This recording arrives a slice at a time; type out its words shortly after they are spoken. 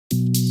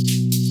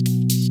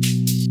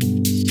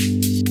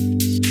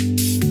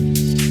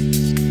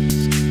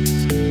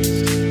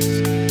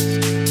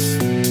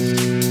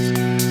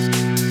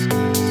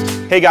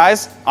Hey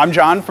guys, I'm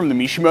John from the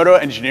Mishimoto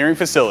Engineering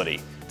Facility.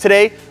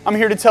 Today, I'm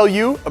here to tell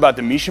you about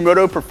the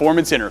Mishimoto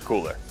Performance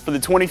Intercooler for the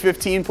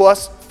 2015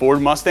 Plus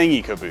Ford Mustang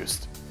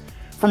EcoBoost.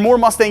 For more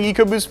Mustang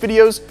EcoBoost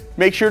videos,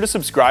 make sure to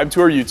subscribe to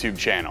our YouTube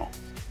channel.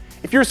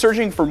 If you're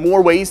searching for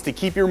more ways to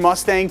keep your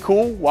Mustang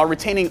cool while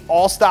retaining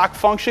all stock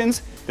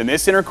functions, then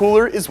this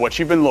intercooler is what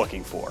you've been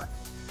looking for.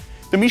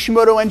 The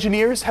Mishimoto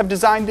engineers have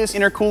designed this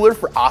intercooler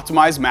for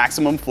optimized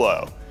maximum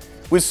flow,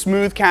 with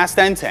smooth cast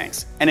end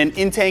tanks and an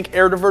in-tank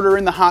air diverter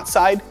in the hot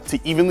side to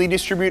evenly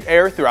distribute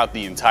air throughout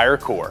the entire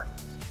core.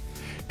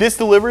 This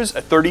delivers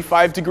a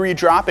 35-degree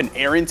drop in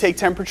air intake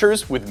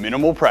temperatures with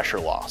minimal pressure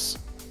loss.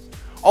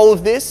 All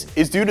of this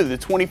is due to the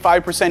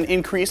 25%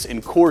 increase in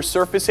core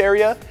surface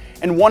area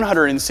and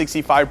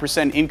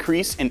 165%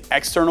 increase in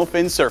external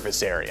fin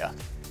surface area.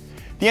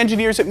 The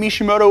engineers at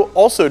Mishimoto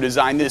also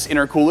designed this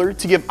intercooler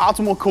to give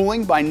optimal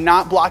cooling by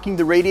not blocking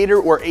the radiator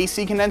or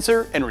AC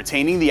condenser and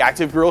retaining the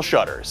active grille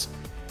shutters.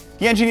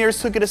 The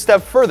engineers took it a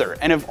step further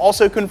and have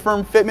also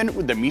confirmed fitment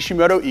with the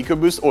Mishimoto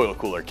EcoBoost oil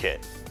cooler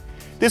kit.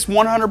 This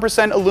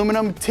 100%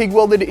 aluminum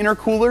TIG-welded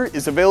intercooler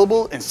is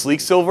available in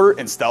sleek silver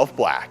and stealth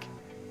black.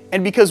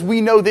 And because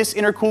we know this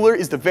intercooler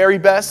is the very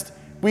best,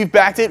 we've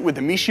backed it with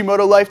the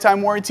Mishimoto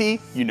lifetime warranty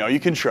you know you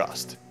can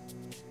trust.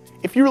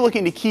 If you're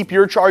looking to keep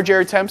your charge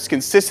air temps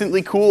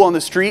consistently cool on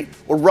the street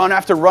or run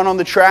after run on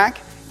the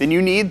track, then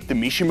you need the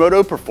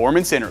Mishimoto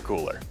Performance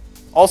Intercooler.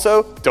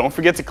 Also, don't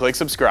forget to click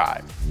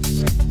subscribe.